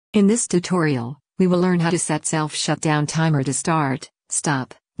In this tutorial, we will learn how to set self-shutdown timer to start,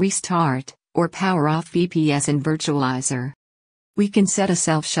 stop, restart, or power off VPS in Virtualizor. We can set a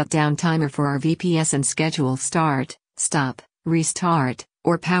self-shutdown timer for our VPS and schedule start, stop, restart,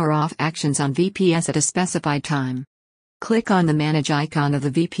 or power off actions on VPS at a specified time. Click on the Manage icon of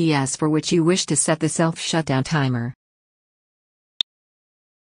the VPS for which you wish to set the self-shutdown timer.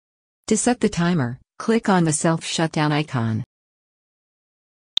 To set the timer, click on the self-shutdown icon.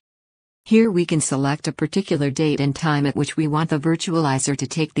 Here we can select a particular date and time at which we want the virtualizer to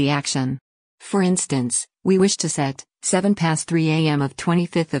take the action. For instance, we wish to set 7 past 3 a.m. of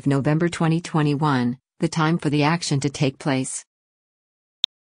 25th of November 2021, the time for the action to take place.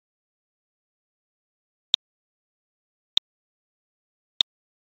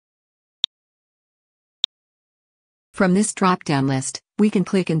 From this drop-down list, we can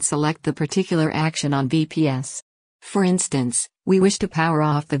click and select the particular action on VPS. For instance, we wish to power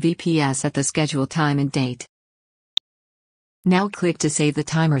off the VPS at the scheduled time and date. Now click to save the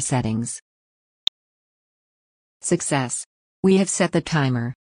timer settings. Success! We have set the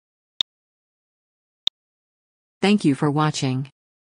timer. Thank you for watching.